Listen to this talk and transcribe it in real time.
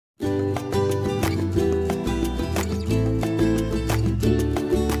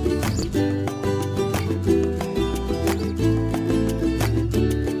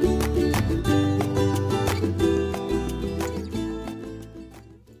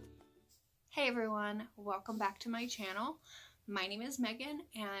everyone, welcome back to my channel. My name is Megan,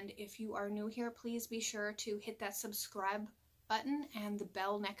 and if you are new here, please be sure to hit that subscribe button and the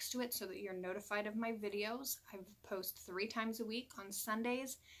bell next to it so that you're notified of my videos. I post 3 times a week on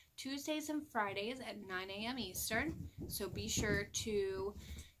Sundays, Tuesdays, and Fridays at 9 a.m. Eastern, so be sure to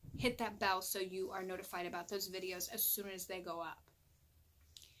hit that bell so you are notified about those videos as soon as they go up.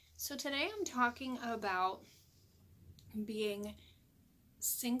 So today I'm talking about being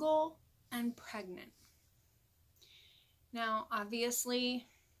single and pregnant. Now, obviously,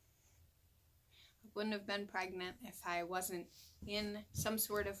 I wouldn't have been pregnant if I wasn't in some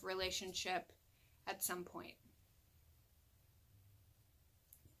sort of relationship at some point.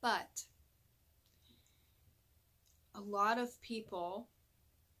 But a lot of people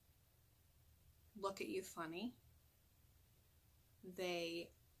look at you funny. They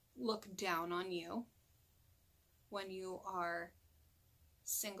look down on you when you are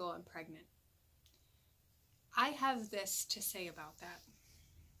single and pregnant. I have this to say about that.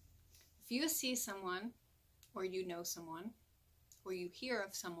 If you see someone, or you know someone, or you hear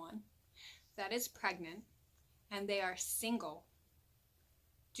of someone that is pregnant and they are single,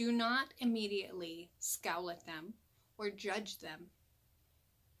 do not immediately scowl at them or judge them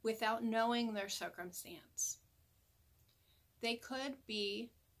without knowing their circumstance. They could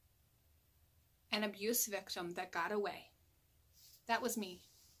be an abuse victim that got away. That was me.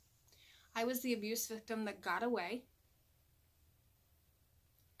 I was the abuse victim that got away,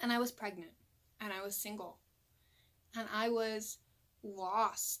 and I was pregnant, and I was single, and I was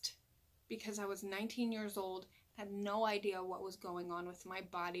lost because I was 19 years old, had no idea what was going on with my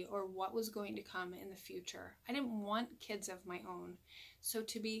body or what was going to come in the future. I didn't want kids of my own, so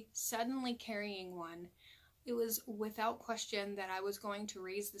to be suddenly carrying one, it was without question that I was going to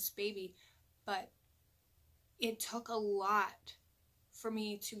raise this baby, but it took a lot for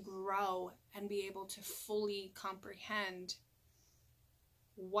me to grow and be able to fully comprehend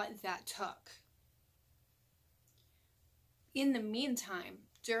what that took. In the meantime,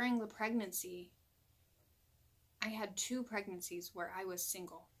 during the pregnancy, I had 2 pregnancies where I was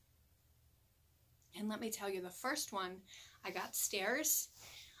single. And let me tell you, the first one, I got stares,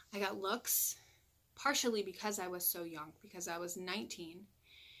 I got looks, partially because I was so young, because I was 19,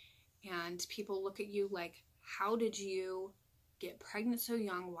 and people look at you like, how did you get pregnant so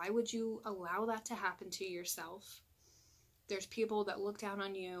young? Why would you allow that to happen to yourself? There's people that look down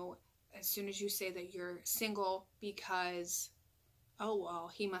on you as soon as you say that you're single because, oh,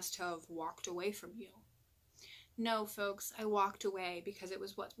 well, he must have walked away from you. No, folks, I walked away because it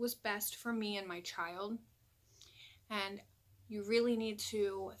was what was best for me and my child. And you really need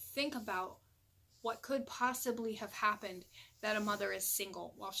to think about what could possibly have happened that a mother is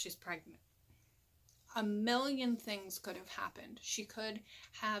single while she's pregnant. A million things could have happened. She could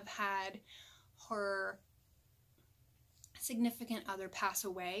have had her significant other pass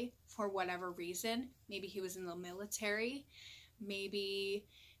away for whatever reason. Maybe he was in the military. Maybe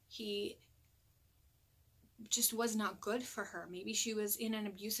he just was not good for her. Maybe she was in an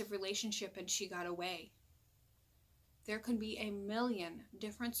abusive relationship and she got away. There could be a million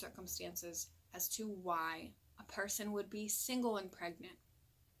different circumstances as to why a person would be single and pregnant.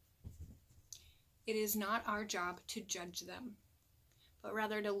 It is not our job to judge them, but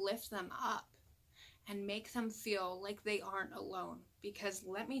rather to lift them up and make them feel like they aren't alone. Because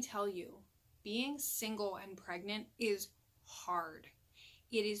let me tell you, being single and pregnant is hard.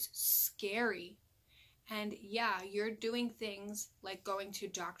 It is scary. And yeah, you're doing things like going to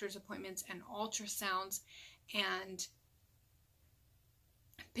doctor's appointments and ultrasounds and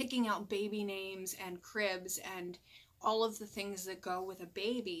picking out baby names and cribs and all of the things that go with a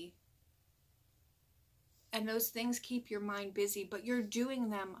baby. And those things keep your mind busy, but you're doing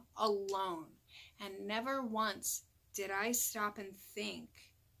them alone. And never once did I stop and think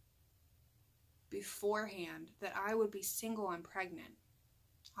beforehand that I would be single and pregnant.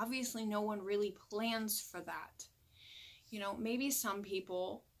 Obviously, no one really plans for that. You know, maybe some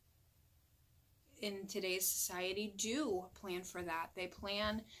people in today's society do plan for that. They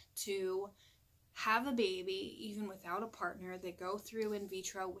plan to have a baby even without a partner. They go through in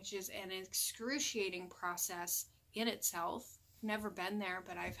vitro, which is an excruciating process in itself. I've never been there,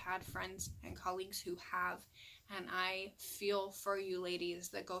 but I've had friends and colleagues who have, and I feel for you ladies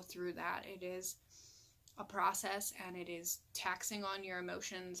that go through that. It is a process and it is taxing on your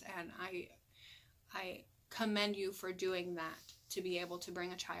emotions, and I commend you for doing that to be able to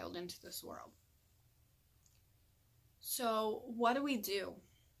bring a child into this world. So what do we do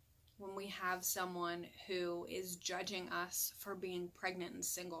when we have someone who is judging us for being pregnant and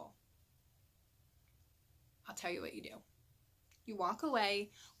single? I'll tell you what you do. You walk away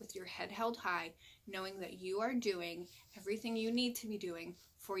with your head held high, knowing that you are doing everything you need to be doing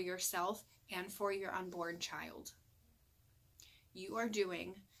for yourself and for your unborn child. You are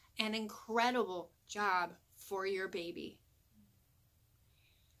doing an incredible job for your baby.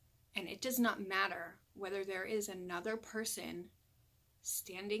 And it does not matter whether there is another person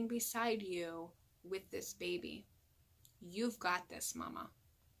standing beside you with this baby. You've got this, Mama.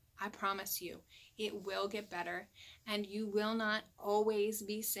 I promise you, it will get better, and you will not always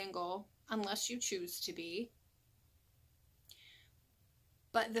be single unless you choose to be.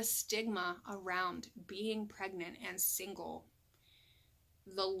 But the stigma around being pregnant and single,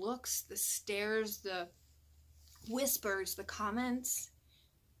 the looks, the stares, the whispers, the comments,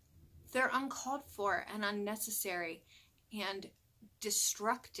 they're uncalled for and unnecessary and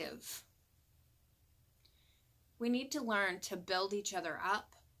destructive. We need to learn to build each other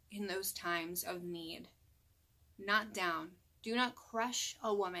up in those times of need, not down. Do not crush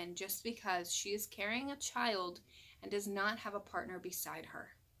a woman just because she is carrying a child and does not have a partner beside her.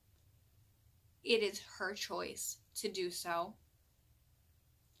 It is her choice to do so.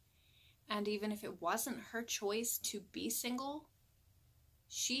 And even if it wasn't her choice to be single,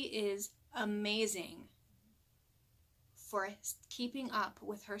 she is amazing for keeping up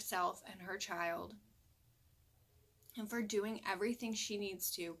with herself and her child, and for doing everything she needs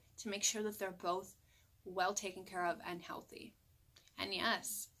to make sure that they're both well taken care of and healthy. And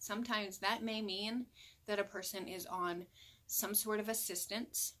yes, sometimes that may mean that a person is on some sort of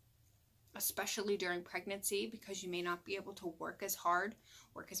assistance, especially during pregnancy, because you may not be able to work as hard,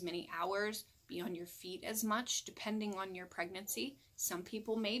 work as many hours, be on your feet as much, depending on your pregnancy. Some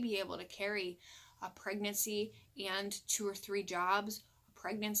people may be able to carry a pregnancy and 2 or 3 jobs, a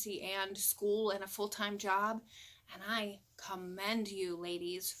pregnancy and school and a full-time job. And I commend you,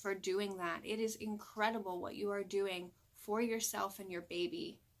 ladies, for doing that. It is incredible what you are doing for yourself and your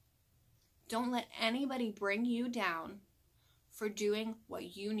baby. Don't let anybody bring you down for doing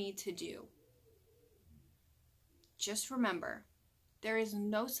what you need to do. Just remember, there is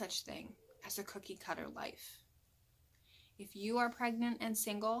no such thing as a cookie cutter life. If you are pregnant and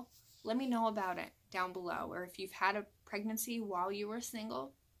single, let me know about it down below. Or if you've had a pregnancy while you were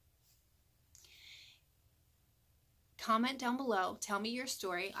single, comment down below. Tell me your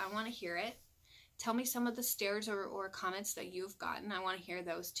story. I want to hear it. Tell me some of the stares or comments that you've gotten. I want to hear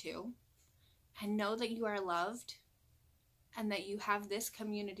those too. And know that you are loved and that you have this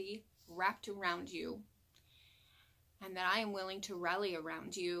community wrapped around you, and that I am willing to rally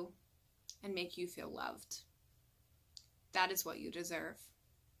around you and make you feel loved. That is what you deserve.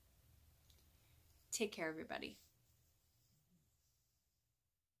 Take care, everybody.